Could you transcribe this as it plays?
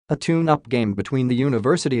A tune-up game between the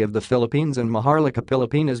University of the Philippines and Maharlika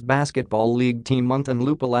Pilipinas basketball league team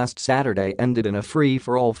Muntinlupa last Saturday ended in a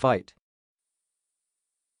free-for-all fight.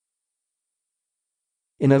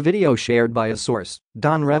 In a video shared by a source,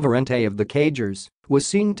 Dhon Reverente of the Cagers was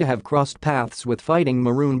seen to have crossed paths with Fighting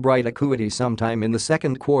Maroon Bright Akhuetie sometime in the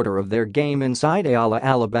second quarter of their game inside Ayala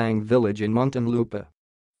Alabang Village in Muntinlupa.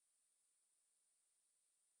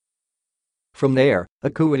 From there,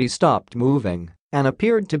 Akhuetie stopped moving and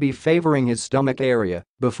appeared to be favoring his stomach area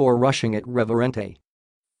before rushing at Reverente.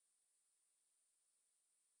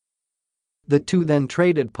 The two then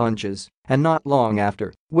traded punches, and not long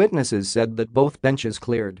after, witnesses said that both benches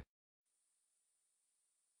cleared.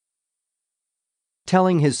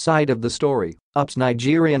 Telling his side of the story, UP's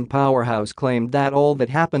Nigerian powerhouse claimed that all that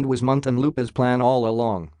happened was Muntinlupa's plan all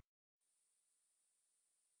along.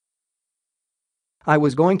 "I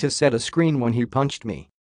was going to set a screen when he punched me.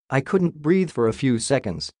 I couldn't breathe for a few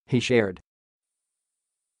seconds," he shared.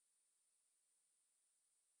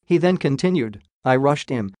 He then continued, "I rushed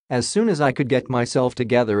him as soon as I could get myself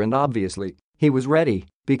together, and obviously, he was ready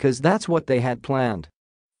because that's what they had planned."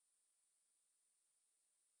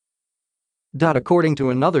 According to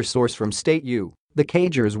another source from State U, the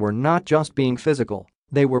Cagers were not just being physical,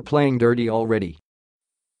 they were playing dirty already.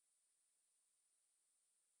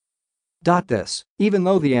 This, even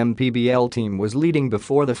though the MPBL team was leading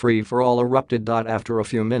before the free-for-all erupted. After a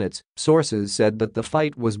few minutes, sources said that the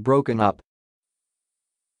fight was broken up.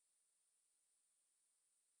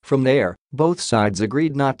 From there, both sides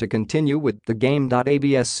agreed not to continue with the game.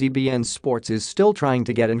 ABS-CBN Sports is still trying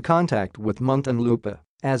to get in contact with Muntinlupa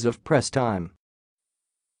as of press time.